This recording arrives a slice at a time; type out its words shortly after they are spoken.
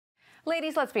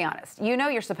Ladies, let's be honest. You know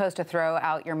you're supposed to throw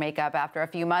out your makeup after a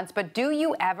few months, but do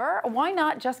you ever? Why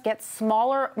not just get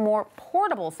smaller, more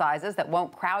portable sizes that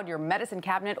won't crowd your medicine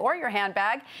cabinet or your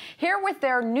handbag? Here with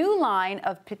their new line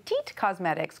of petite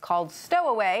cosmetics called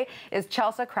Stowaway is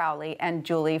Chelsa, Crowley, and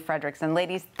Julie Fredrickson.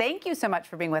 Ladies, thank you so much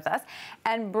for being with us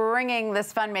and bringing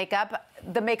this fun makeup.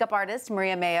 The makeup artist,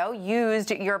 Maria Mayo, used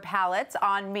your palettes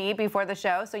on me before the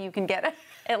show, so you can get it.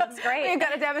 It looks great. We've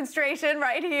got a demonstration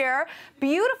right here.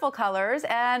 Beautiful colors,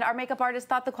 and our makeup artist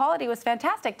thought the quality was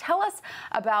fantastic. Tell us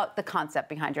about the concept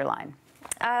behind your line.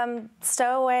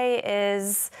 Stowaway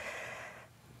is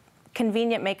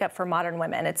convenient makeup for modern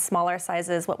women. It's smaller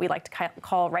sizes, what we like to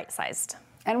call right-sized.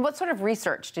 And what sort of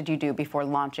research did you do before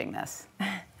launching this?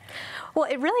 Well,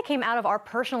 it really came out of our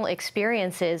personal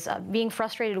experiences, being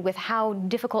frustrated with how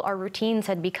difficult our routines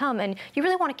had become. And you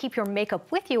really want to keep your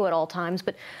makeup with you at all times,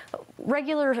 but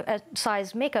regular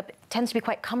size makeup tends to be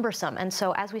quite cumbersome. And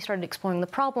so as we started exploring the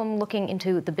problem, looking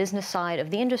into the business side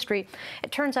of the industry,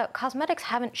 it turns out cosmetics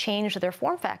haven't changed their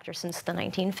form factor since the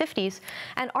 1950s,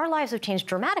 and our lives have changed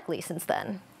dramatically since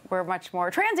then. We're much more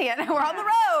transient. We're on the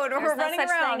road. We're running around. There's no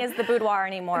such thing as the boudoir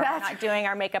anymore. We're not doing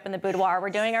our makeup in the boudoir. We're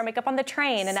doing our makeup on the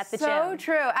train and at the gym. So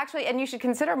true. Actually, and you should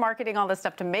consider marketing all this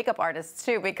stuff to makeup artists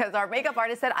too, because our makeup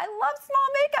artist said, I love small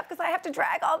makeup because I have to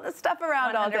drag all this stuff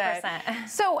around 100%. All day.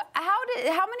 So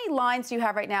how many lines do you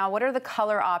have right now? What are the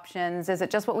color options? Is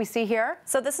it just what we see here?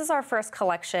 So this is our first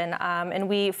collection, and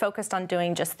we focused on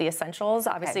doing just the essentials.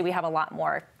 Obviously, we have a lot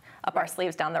more up our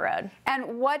sleeves down the road.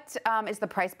 And what is the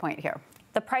price point here?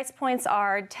 The price points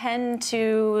are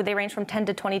they range from 10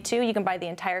 to 22. You can buy the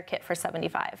entire kit for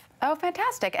 $75. Oh,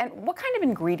 fantastic. And what kind of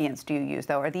ingredients do you use,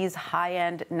 though? Are these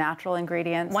high-end natural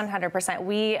ingredients? 100%.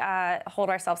 We hold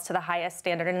ourselves to the highest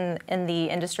standard in the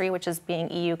industry, which is being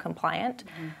EU compliant.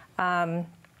 Mm-hmm.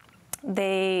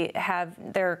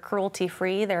 They're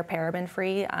cruelty-free, they're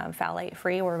paraben-free,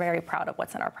 phthalate-free. We're very proud of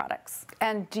what's in our products.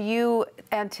 And do you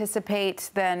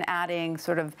anticipate then adding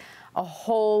sort of a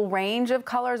whole range of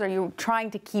colors? Or are you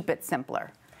trying to keep it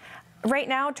simpler? Right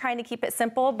now, trying to keep it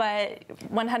simple, but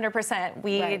 100%,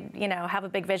 we have a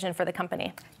big vision for the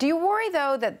company. Do you worry,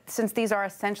 though, that since these are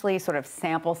essentially sort of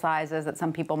sample sizes, that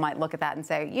some people might look at that and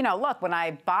say, you know, look, when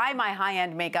I buy my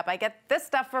high-end makeup, I get this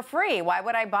stuff for free. Why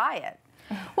would I buy it?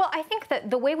 Well, I think that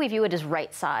the way we view it is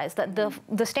right size, that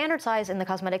the standard size in the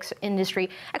cosmetics industry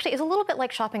actually is a little bit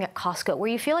like shopping at Costco, where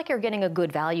you feel like you're getting a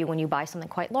good value when you buy something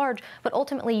quite large, but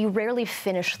ultimately you rarely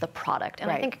finish the product.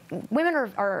 And I think women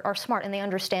are smart and they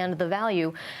understand the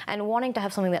value, and wanting to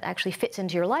have something that actually fits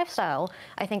into your lifestyle,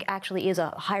 I think actually is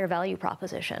a higher value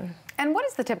proposition. And what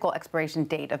is the typical expiration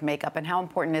date of makeup, and how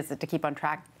important is it to keep on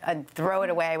track and throw it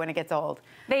away when it gets old?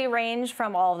 They range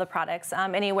from all of the products,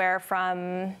 anywhere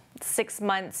from 6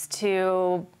 months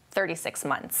to 36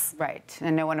 months. Right,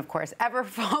 and no one, of course, ever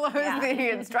follows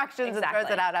the instructions and throws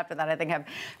it out after that. I think I have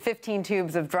 15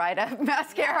 tubes of dried up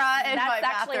mascara in my bathroom. That's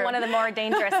actually one of the more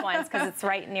dangerous ones because it's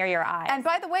right near your eyes. And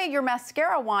by the way, your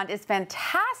mascara wand is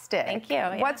fantastic. Thank you.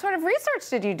 What sort of research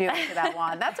did you do into that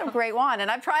wand? That's a great wand,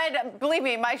 and I've tried, believe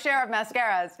me, my share of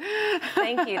mascaras.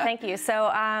 Thank you, thank you.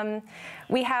 So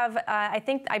we have,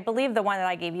 I believe the one that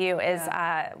I gave you is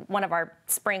one of our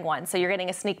spring ones, so you're getting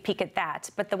a sneak peek at that.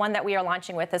 But the one that we are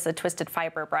launching with is a twisted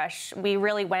fiber brush. We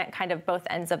really went kind of both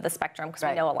ends of the spectrum because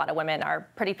we know a lot of women are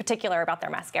pretty particular about their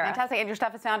mascara. Fantastic. And your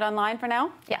stuff is found online for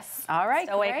now? Yes. All right.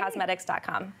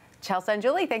 Stowawaycosmetics.com. Chelsa and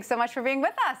Julie, thanks so much for being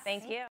with us. Thank you.